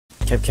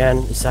Capcan,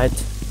 east side.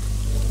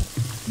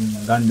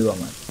 Gun दो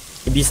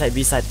हमारे B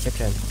side,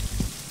 Capcan.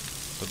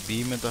 तो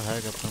बी में तो है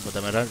कैप्टन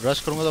पता मैं रश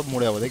करूंगा तो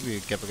मुड़े आवा देख भी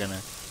क्या कहना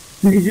है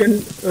लीजन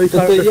ওই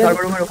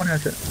সার্ভার রুমের ওখানে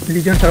আছে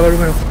লিজন সার্ভার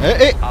রুমের ওখানে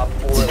এ Op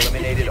 4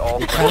 eliminated all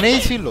এখানেই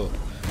ছিল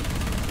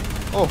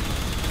ও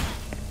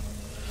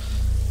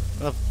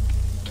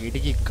কেডি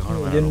কি গান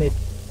মারা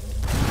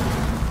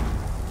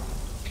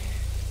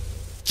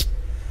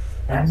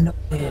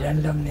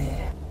रैंडम ने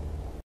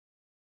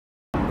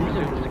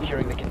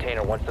securing the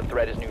container once the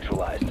threat is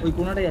neutralized. ওই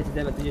কোণাটাই আছে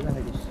দেখ তুই যেখানে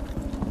থাকিস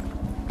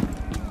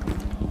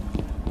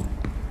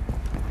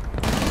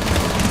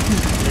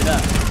এটা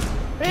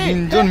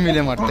তিনজন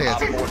মিলে মারতে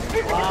গেছে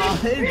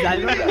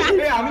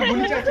আমি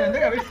গুলি চালাচ্ছিলাম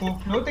দেখ আমি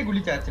ফ্লোতে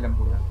গুলি চালাচ্ছিলাম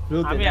পুরো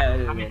আমি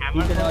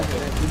হ্যামার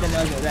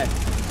নেওয়া দেখ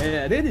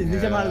রে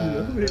নিচে মার দিল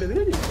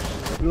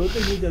ফ্লোতে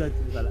গুলি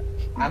চালাচ্ছিস শালা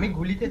আমি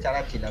গুলিতে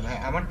চালাচ্ছিলাম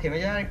হ্যাঁ আমার থেমে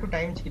যাওয়ার একটু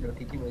টাইম ছিল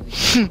ঠিকই বলেছিস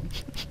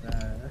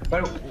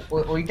पर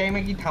ওই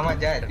টাইমে কি থামা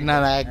যায় না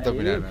না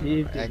একদমই না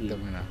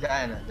একদমই না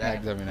যায় না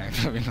একদমই না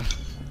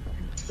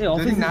এই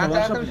অফিস না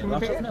যায় তো শুরু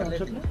থেকে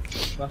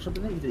ওয়ার্কশপে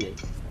নিয়ে যেতে যাই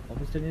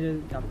অফিসটা নিয়ে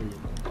চাপতে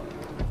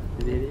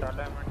যাই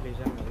তাহলে আমার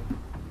লেজার নেই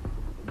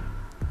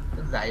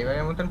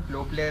ড্রাইভারের মতন ফ্লো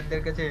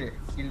প্লেয়ারদের কাছে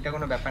কিলটা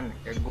কোনো ব্যাপার না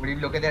গরিব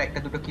লোকেদের একটা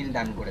দুটো কিল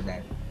দান করে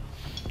দেয়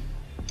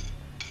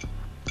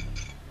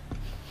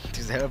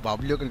যারা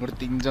বাবলিও কেন করে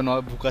তিনজন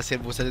ভুকা সের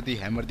বসে যদি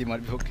হ্যামার দি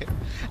মারবি ওকে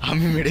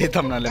আমি মেরে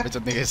দিতাম না লেপে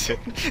চলে গেছে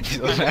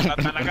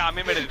না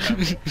আমি মেরে দিতাম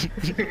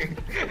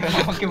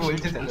আমাকে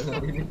বলছে তাহলে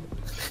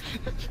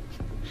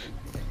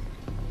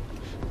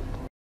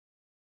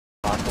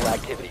Hostile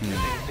activity.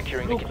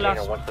 Securing the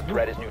container once the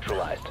threat is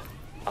neutralized.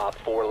 Op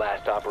 4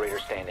 last operator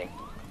standing.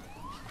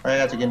 হয়ে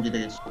গেছে গেম জিতে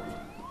গেছি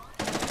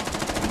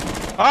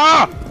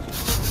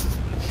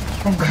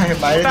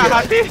বাইরে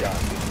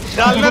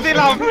ডালনা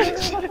দিলাম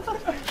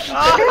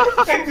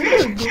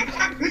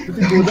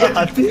গোদা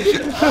হাতি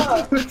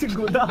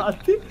গোদা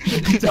হাতি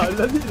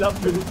ডালনা দিলাম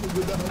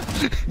গোদা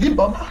ই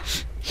বাবা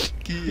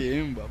কি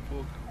এম বাবু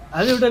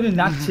আরে ওটা আমি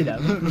নাচছিলাম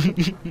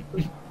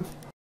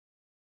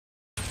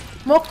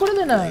মক করে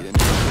দে না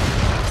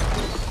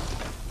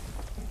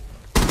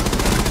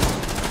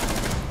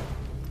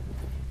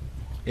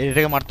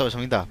এটাকে মারতে হবে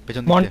সমিতা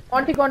পেছন দিকে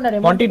মন্টি কর্নারে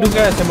Monty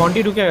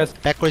ঢুকে গেছে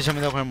প্যাক করে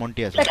সমিতা ওখানে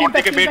মন্টি আছে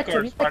ওদিকে বেট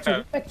কর স্পার্টা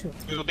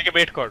ওদিকে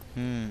বেট কর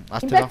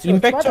আস্তে যা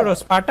ইমপ্যাক্ট ছোড়ো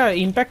স্পার্টা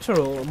ইমপ্যাক্ট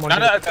ছোড়ো না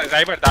না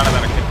ড্রাইভার দাঁড়া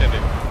খেতে দে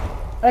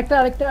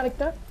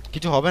আরেকটা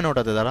কিছু হবে না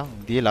ওটাতে দাঁড়া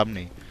দিয়ে লাভ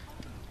নেই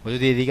ও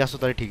যদি এদিকে আসতো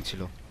তাহলে ঠিক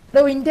ছিল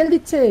ও ইন্টেল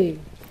দিচ্ছে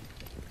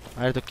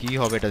আরে তো কি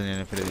হবে এটা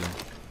নিয়ে ফেলে দিলাম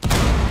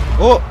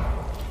ও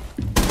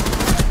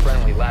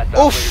Friendly last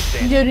Oof.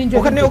 operator standing.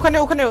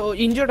 ওখানে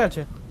ইনজুর্ড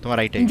আছে তোমার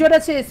রাইটে ইনজুর্ড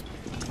আছে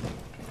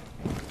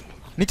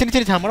নিচে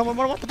মারো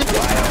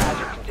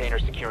Biohazard container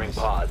securing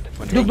paused.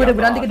 ঢুকবে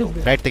ব্রান্ড থেকে ঢুকবে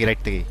রাইট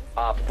থেকে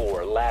Op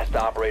 4 last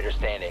operator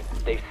standing.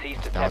 They've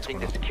ceased attempting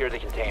to secure the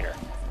container.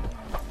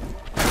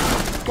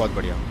 बहुत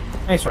बढ़िया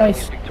nice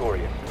Is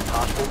victorious.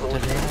 Hostiles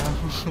eliminated.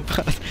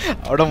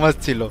 ওটা মস্ত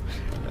ছিল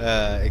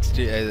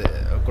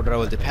কোটরা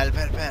বলছে ফেল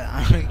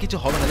কিছু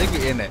হবে না দেখবি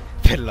এনে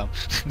ফেললাম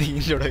দিন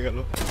জড়ে গেল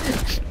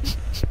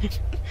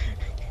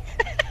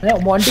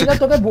মন্টিকা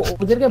তোকে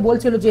ওদেরকে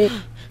বলছিল যে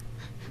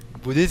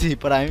বুঝেছি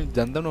पर আমি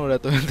জানতাম না ওরা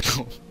তো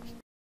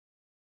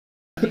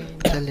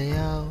चले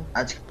आओ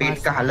आज पेट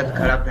का हालत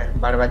खराब है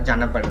बार-बार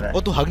जाना पड़ रहा है ओ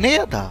तू हगने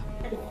गया था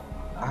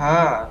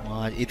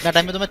हां इतना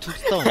टाइम में तो मैं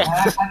छूटता हूं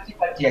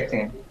अच्छी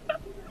एक्सेंट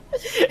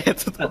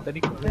এত তাড়াতাড়ি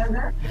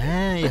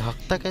हैं ये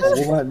हकता कैसे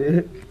वो वाले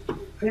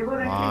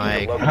माय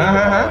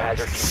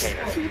Biohazard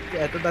container.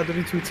 এত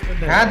তাড়াতাড়ি ছুটছে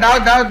না হ্যাঁ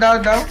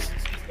দাও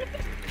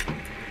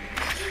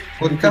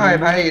করতে হয়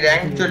ভাই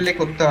র‍্যাঙ্ক চললে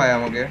করতে হয়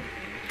আমাকে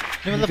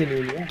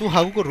मतलब तू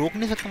हाउ को रोक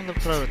नहीं सकता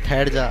मतलब थोड़ा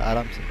ठहर जा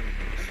आराम से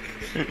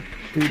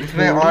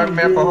इसमें और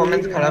मेरा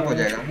परफॉर्मेंस खराब हो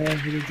जाएगा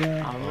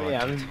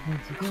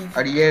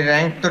और ये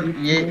रैंक तो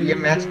ये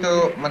मैच तो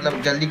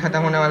मतलब जल्दी खत्म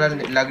होने वाला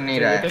लग नहीं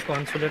रहा है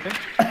কনসোলেটে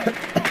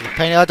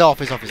कहीं आ जा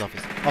ऑफिस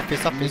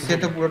इससे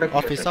तो पूरा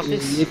ऑफिस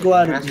ये को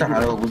আর मैच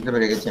हारो বুঝতে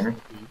পেরে গেছি আমি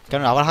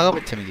কেন আবার হাগা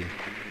পাচ্ছে নাকি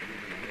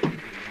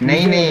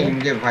नहीं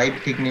मुझे वाइब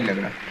ठीक नहीं लग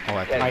रहा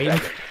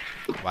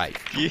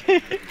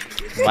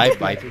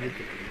वाइब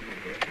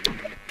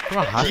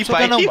थोड़ा हाथ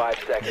का ना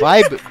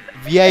vibe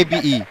VIBE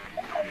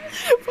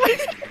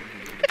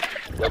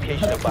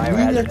Location of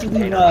biohazard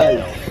container.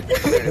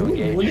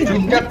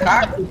 চুপচাপ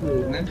থাক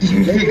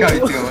ঠিক আছে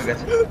আমার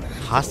কাছে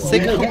হাসছে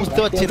কেন বুঝতে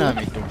পারছি না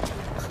আমি একটু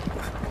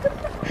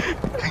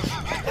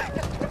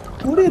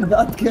পুরো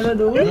দাঁত খেলা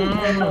দেবো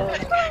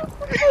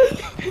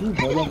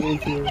ভালো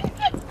বলছে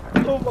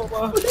ও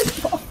বাবা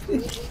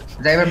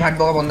ড্রাইভার ভাট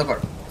বকা বন্ধ কর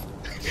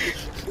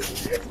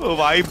ও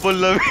ভাই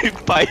বললাম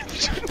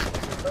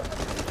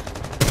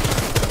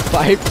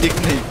पाइप दिख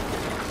नहीं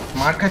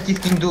मार खाচ্ছিস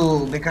কিন্তু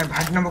বেকার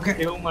ভাট না বকে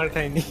কেউ মার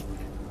খায়নি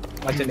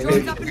আচ্ছা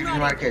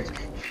মার খেয়েছে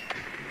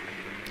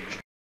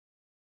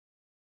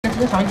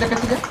সংহিতা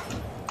কাছে যা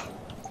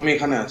আমি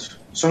এখানে আছি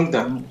সংহিতা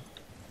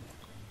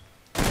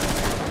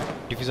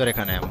ডিফিউজার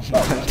এখানে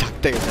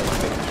থাকতে গেছে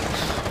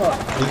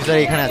ডিফিউজার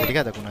এখানে আছে ঠিক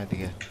আছে কোন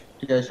দিকে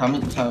ঠিক আছে আমি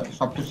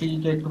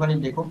সপ্তশীকে একটুখানি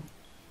দেখো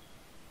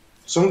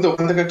সঙ্গদা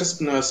ওখান থেকে একটা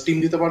স্টিম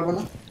দিতে পারবে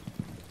না?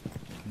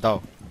 দাও।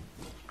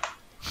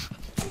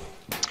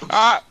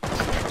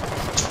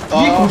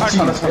 কি করছিস?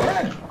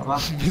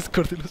 মিস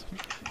করে দিল।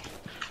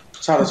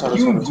 ছাড়ো ছাড়ো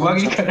क्यों ছাড়ো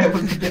गुआगी कर रहा है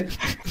बोलते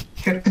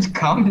यार कुछ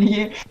काम नहीं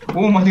है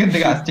वो মাঝখান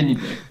থেকে আসছে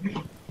নিতে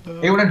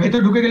এই ওটা ভেতর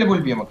ঢুকে গেলে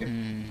বলবি আমাকে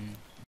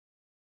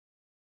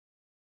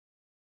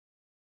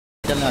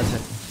চলে আছে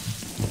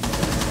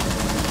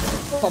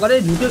সকালে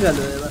ঢুকে গেল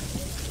এবার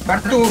কাট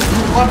তো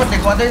ऊपर पर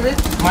देखो दे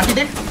माटी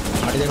देख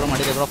माटी देख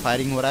रहा हूँ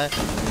फायरिंग हो रहा है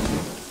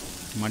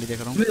माटी देख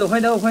रहा हूँ তুমি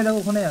ওখানে দেখো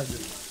ওখানে আসবে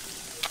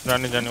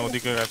জানি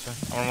ওদিকে গেছে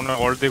আমার মনে হয়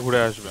অল্ট দিয়ে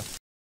ঘুরে আসবে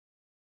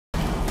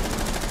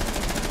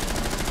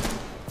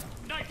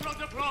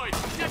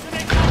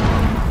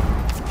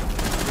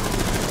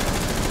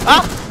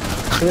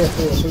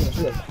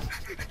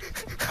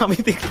আমি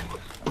দেখি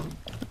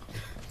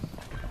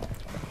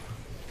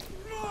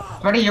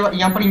बट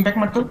यहाँ पर इम्पैक्ट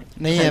मत तो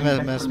नहीं है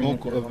मैं स्मोक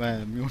मैं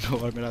म्यूट हूँ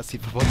और मेरा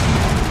सीपर बहुत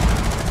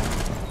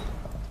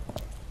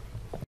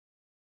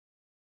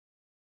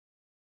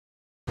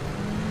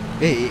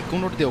ए कौन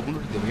रोट दियो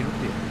ये रोट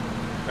दियो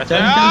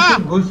चल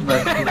चल घुस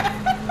बस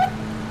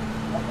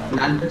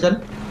लाल पे चल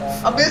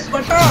अबे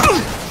बटा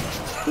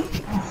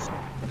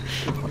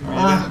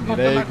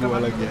मेरा एक वो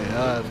लग गया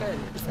यार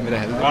मेरा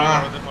हेल्थ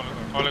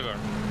फॉलो कर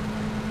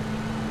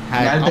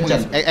हाँ लाल पे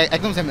चल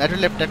एकदम सेम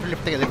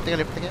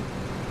लेफ्ट के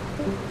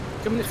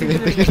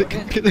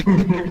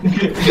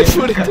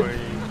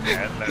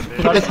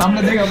थोड़ा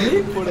सामने देख अभी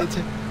পড়েছে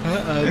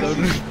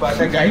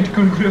পাটা গাইড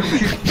করে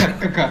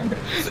টাকা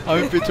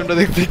আমি পেছনটা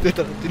দেখতে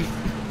তাড়াতাড়ি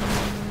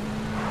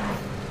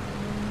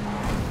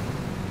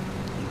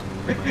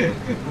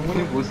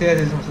মনে বসে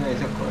আছে সবসময়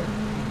এসব করে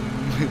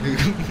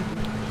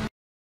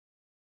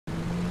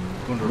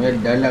मुझे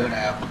डर लग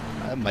रहा है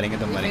मरेंगे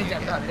तो मरेंगे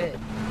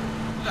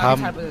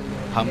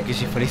हम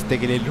किसी फरिश्ते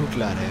के लिए लूट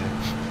ला रहे हैं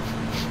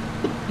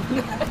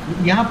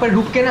यहाँ पर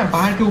रुक के ना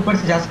पहाड़ के ऊपर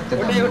से जा सकते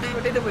हैं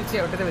ওটাই তো বলছি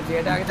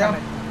এটা আগে যাও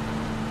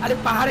আরে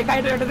পাহাড়ে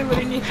গাইড ওটাতে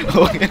বলিনি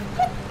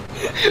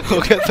हो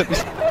गया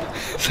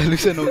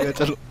सॉल्यूशन हो गया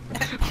चलो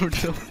उठ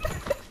जाओ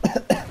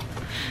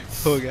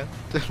हो गया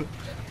चलो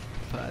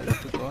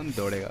तो कौन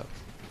दौड़ेगा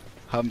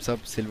हम सब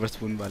सिल्वर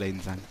स्पून वाले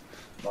इंसान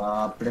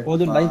बाप रे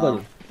কতজন ভাই কত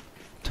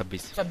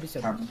 26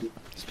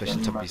 স্পেশাল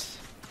 26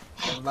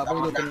 বাবু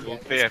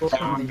বলতে যাচ্ছে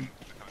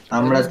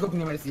আমরা স্কোপ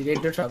নিয়ে মারছি রেড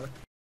ডট সব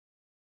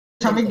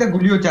সামিকদা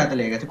গুলিও চাতে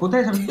লেগে গেছে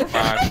কোথায় সামিকদা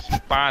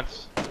 5 পাঁচ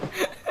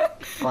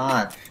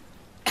পাঁচ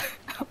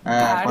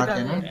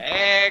না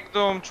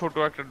একদম ছোট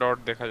একটা ডট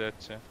দেখা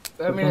যাচ্ছে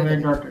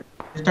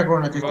চেষ্টা করো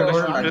না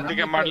সূর্যের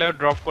দিকে মারলে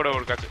ড্রপ করে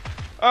ওর কাছে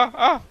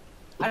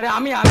আরে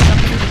আমি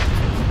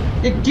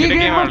ये की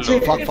गेम আছে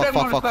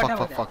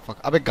फक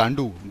अबे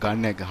गांडू गन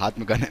है हाथ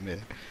में गन है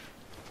मेरे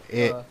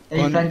ए এই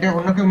ফ্র্যাঙ্কটা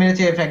অন্য কেউ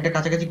মেরেছে এই ফ্র্যাঙ্কটা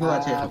কাছাকাছি কেউ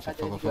আছে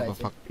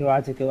फक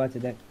কেউ আছে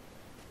দেখ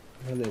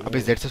अबे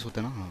जेड से सोते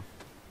ना हां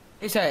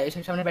এসে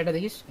সামনে ব্যাটা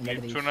দেখিস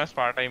চুনা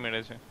স্পার্টাই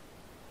মেরেছে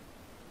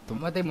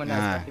তোমাদের মনে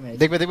আছে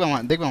দেখবে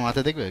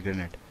মাথায় দেখবে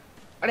গ্রেনেড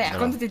আরে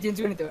এখন তো চেঞ্জ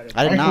করে নিতে পারে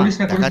আরে না করিস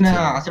না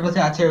আশেপাশে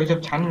আছে ওইসব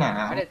ছাড় না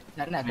আরে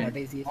জান না এখন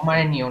এটাই সিএস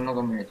আমারে নি অন্য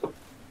কেউ মেরেছে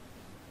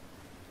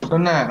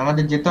শোন না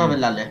আমাদের যেতে হবে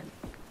লালে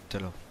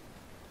चलो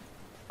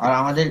আর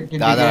আমাদের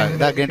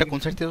দাদা গ্রেনেডটা কোন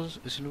সাইড থেকে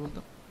ছিল বলতো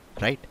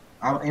রাইট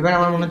এবার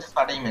আমার মনে হচ্ছে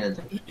স্পাটাই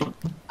মেরেছে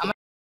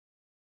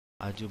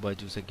आजू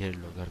बाजू से घेर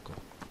लो घर को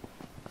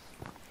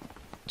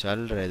चल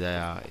रहे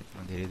जाया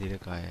इतना धीरे धीरे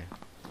कहाँ है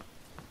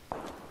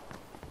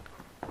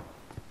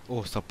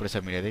ओह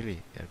सप्रेसर मिला देख ली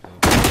यार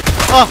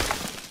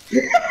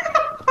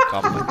का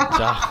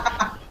बच्चा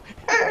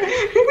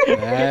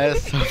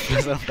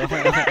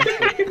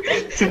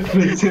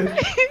सप्रेसर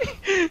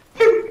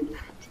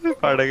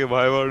ফাটাকে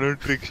ভয় পাওয়ানোর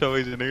ট্রিক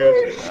সবাই জেনে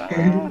গেছে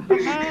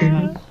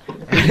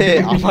আরে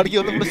আমার কি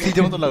হলো পুরো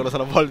সিজে মতো লাগলো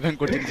শালা বল ব্যাংক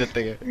করতে নিচের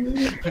থেকে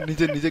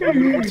নিজে গুলি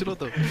করছিল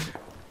তো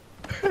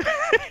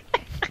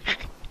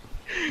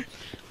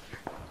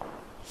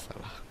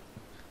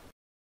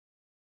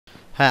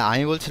হ্যাঁ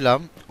আমি বলছিলাম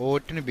ও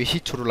একটু বেশি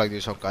ছোট লাগছে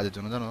সব কাজের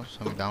জন্য জানো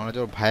আমরা যে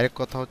ওর ভাইয়ের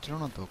কথা হচ্ছিল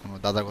না তো কোনো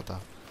দাদার কথা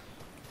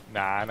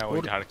না ওই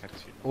ঝাড়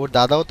খাচ্ছি ওর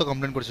দাদাও তো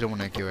কমপ্লেইন করেছিল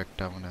মনে হয় কেউ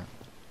একটা মানে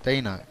তাই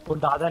না ওর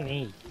দাদা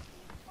নেই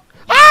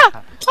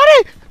আরে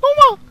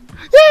ওমা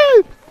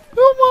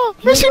ওমা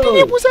মেশিন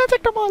নিয়ে বসে আছে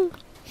একটা মাল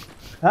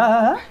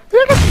হ্যাঁ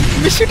এটা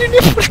মেশিন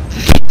নিয়ে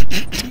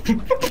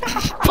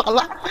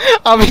পালা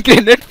আমি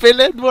গ্রেনেড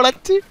ফেলে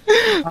দৌড়াচ্ছি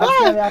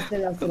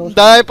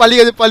দাঁড়ায়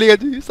পালিয়ে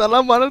গেছি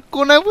সালাম মারার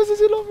কোনায়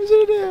বসেছিল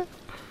মেশিন নিয়ে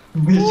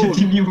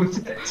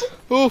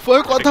ও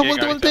ফোনে কথা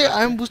বলতে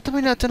আমি বুঝতে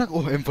পারিনি আচ্ছা ও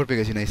M4 পেয়ে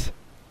গেছি নাইস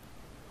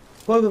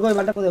কই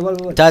বালটা কই বল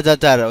যা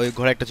ওই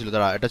ঘোড়া একটা ছিল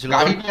দাঁড়া এটা ছিল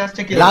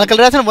লাল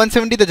কালার আছে না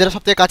 170 তে যেটা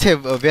সবথেকে কাছে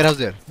ওয়্যার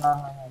হাউসের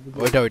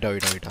ওইটা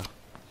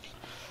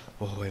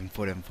ও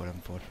M4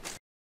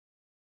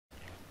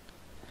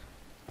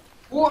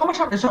 ও আমার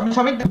সামনে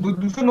সামনে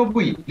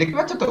 290 দেখতে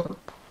পাচ্ছ তো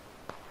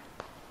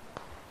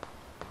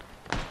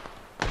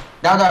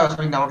দাও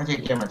সামনে আমার কাছে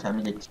ক্যামেরা আছে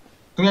আমি দেখছি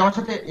তুমি আমার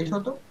সাথে এসো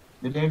তো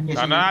যদি আমি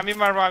না আমি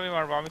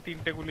মারবো আমি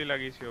তিনটে গুলি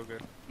লাগিয়েছি ওকে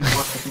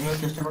তুমিও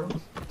চেষ্টা করো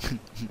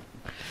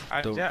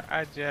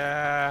আচ্ছা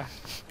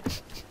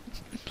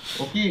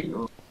ও কি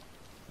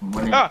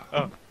মানে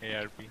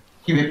এআরপি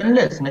কি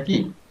ওয়েপনলেস নাকি?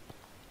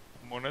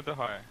 মনে তো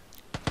হয়।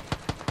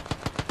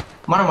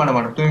 মারো মারো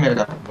মারো, তুমি মেরে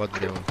দাও। बहुत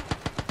देव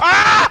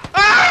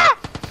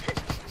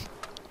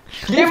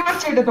কে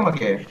মারছে এটা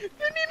তোমাকে?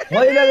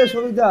 ভয় লাগে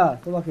সবিতা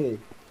তোমাকে।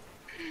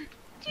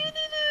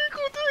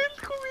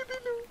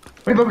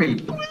 ওই বাবি,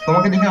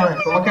 তোমাকে দেখে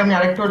তোমাকে আমি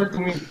আরেকটু হলে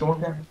তুমি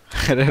তোমাকে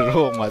अरे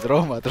रो मत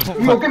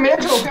তুমি ওকে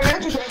মেরেছো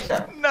সবিতা?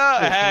 না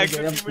হ্যাঁ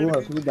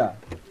সুবিধা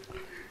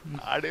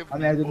আরে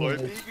আমি একজন ভয়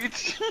পেয়ে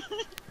গেছি।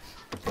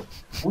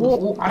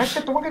 ও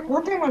আরেকটা তোমাকে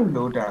কোথায় মারলো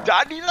ওটা?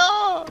 জানি না।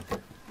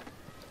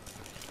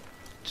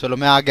 चलो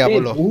मैं आ गया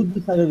बोलो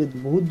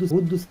বহুত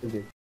দূর থেকে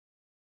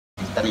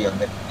তারই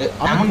অর্ধেক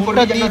আমি এমন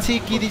কোনটা করে দিয়েছি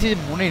কি দিয়েছি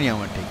মনে নেই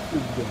আমার ঠিক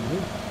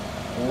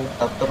ও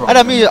তার তো আরে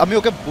আমি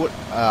ওকে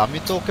আমি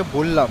তো ওকে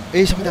বললাম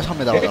এই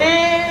সামনে দাঁড়াও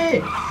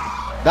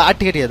দা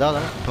ঠিক আছে দাও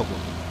ঠোকো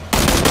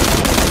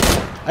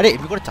আরে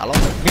এমনি করে চালাও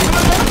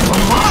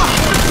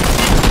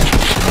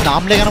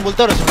নাম লে কেন বলতে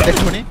পারো তুমি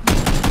দেখোনি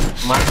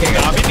মার খেয়ে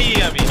গেছে।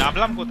 আমি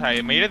নামলাম কোথায়?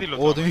 মেরে দিল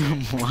ও তুমি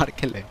মার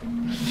খেলে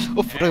ও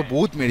ওটাকে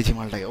বহুত মেরেছি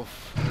মালটাকে ও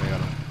হয়ে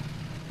গেল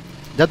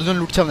যা দুজন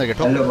লুটছে আমাদেরকে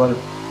ঠোক হ্যালো বল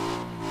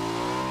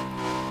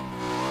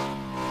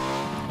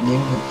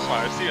গেম হচ্ছে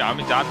ফার্সি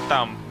আমি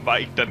জানতাম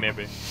বাইকটা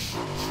নেবে।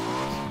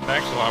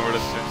 দেখ সময়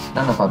বেরোচ্ছে।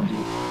 না না পাবজি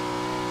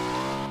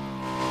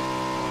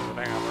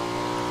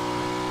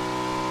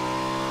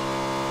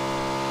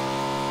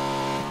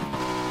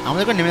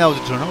আমাদেরকে নেমে যাওয়া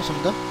উচিত ছিল না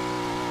সুমিতা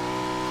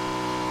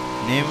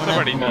নেমে বুঝতে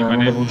পারিনি না,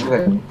 মানে আমরা বুঝতে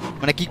পারিনি।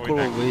 মানে কি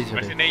করবো ওই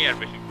ছেড়ে বেশি নেই আর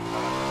বেশি।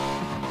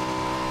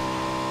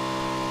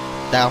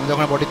 দেখ আমাদের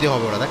ওখানে বডিতে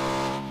হবে ওরা দেখ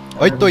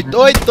ওই তো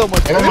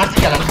এবার মারছি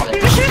কেন খাবে?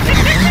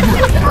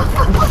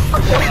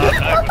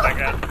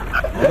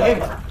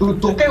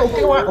 তোকে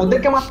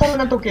ওদেরকে মারতে হবে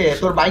না, তোকে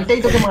তোর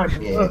বাইকটাই তোকে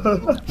মারবে।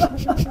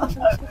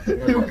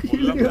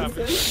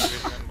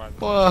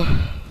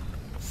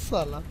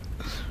 সালা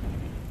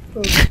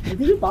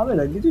কিছু পাবে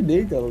না, কিছু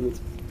নেই তো আমার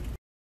কাছে।